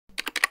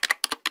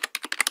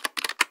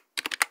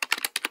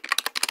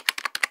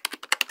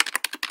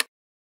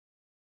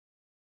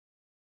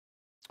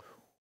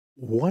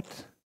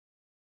What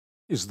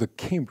is the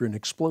Cambrian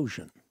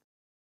Explosion?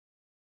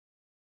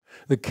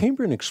 The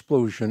Cambrian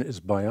Explosion is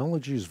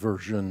biology's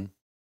version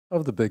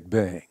of the Big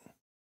Bang.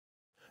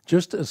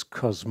 Just as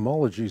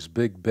cosmology's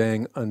Big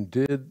Bang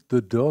undid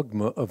the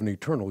dogma of an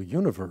eternal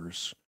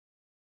universe,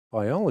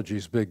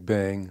 biology's Big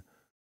Bang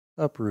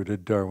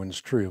uprooted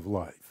Darwin's tree of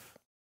life.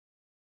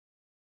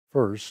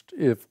 First,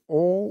 if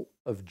all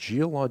of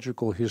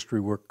geological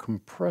history were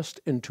compressed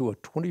into a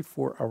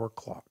 24-hour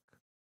clock,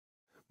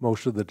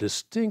 most of the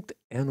distinct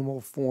animal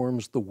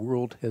forms the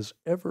world has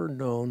ever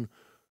known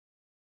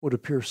would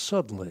appear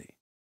suddenly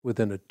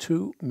within a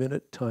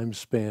 2-minute time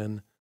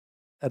span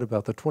at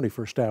about the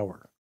 21st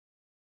hour.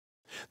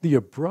 The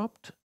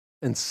abrupt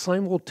and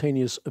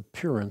simultaneous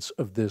appearance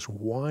of this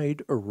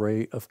wide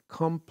array of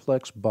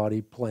complex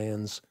body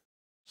plans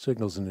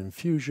signals an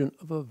infusion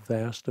of a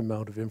vast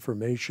amount of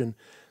information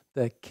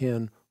that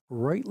can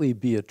rightly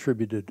be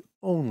attributed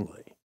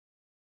only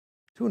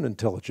to an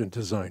intelligent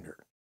designer.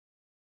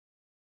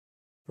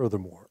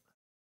 Furthermore,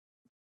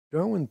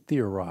 Darwin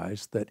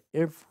theorized that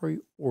every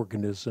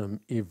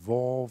organism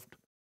evolved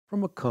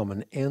from a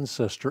common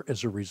ancestor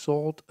as a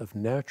result of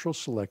natural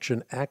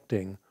selection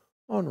acting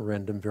on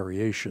random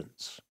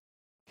variations.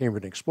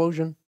 Cambrian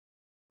Explosion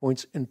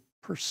points in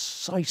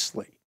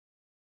precisely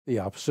the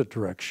opposite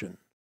direction.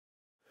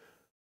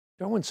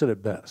 Darwin said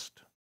it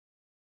best: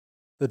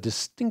 the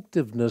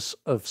distinctiveness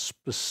of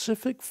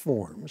specific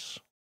forms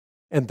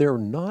and their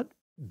not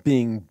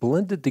being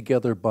blended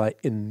together by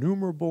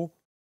innumerable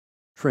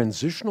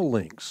transitional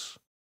links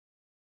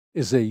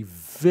is a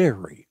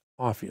very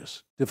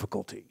obvious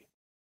difficulty.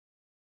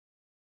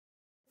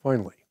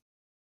 Finally,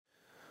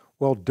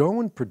 while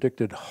Darwin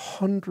predicted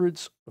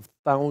hundreds of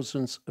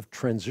thousands of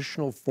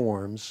transitional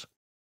forms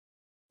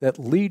that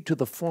lead to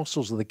the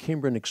fossils of the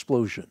Cambrian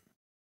Explosion,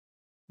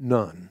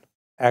 none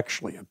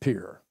actually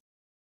appear.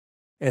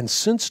 And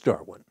since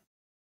Darwin,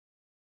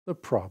 the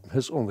problem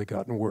has only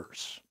gotten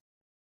worse.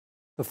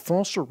 The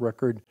fossil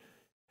record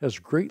has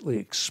greatly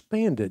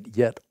expanded,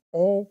 yet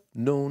all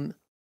known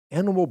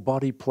animal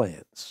body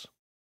plans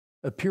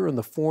appear in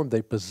the form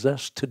they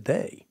possess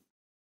today.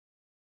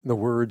 In the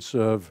words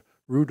of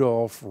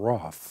Rudolf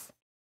Roth,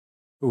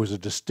 who was a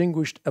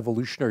distinguished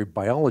evolutionary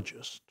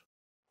biologist,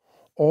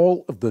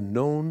 all of the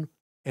known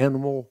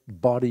animal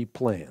body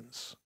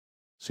plans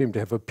seem to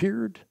have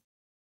appeared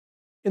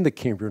in the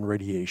Cambrian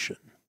radiation.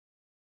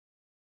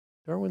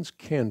 Darwin's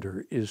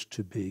candor is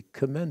to be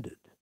commended.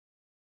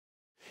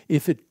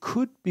 If it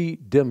could be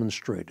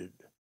demonstrated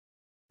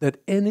that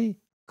any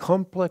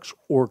complex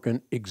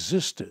organ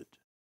existed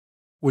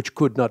which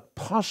could not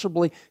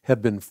possibly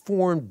have been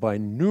formed by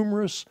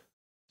numerous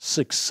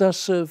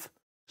successive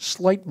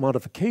slight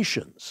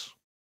modifications,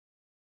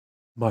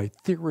 my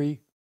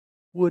theory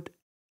would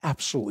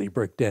absolutely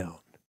break down.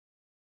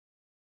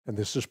 And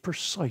this is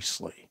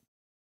precisely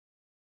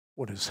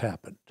what has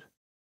happened.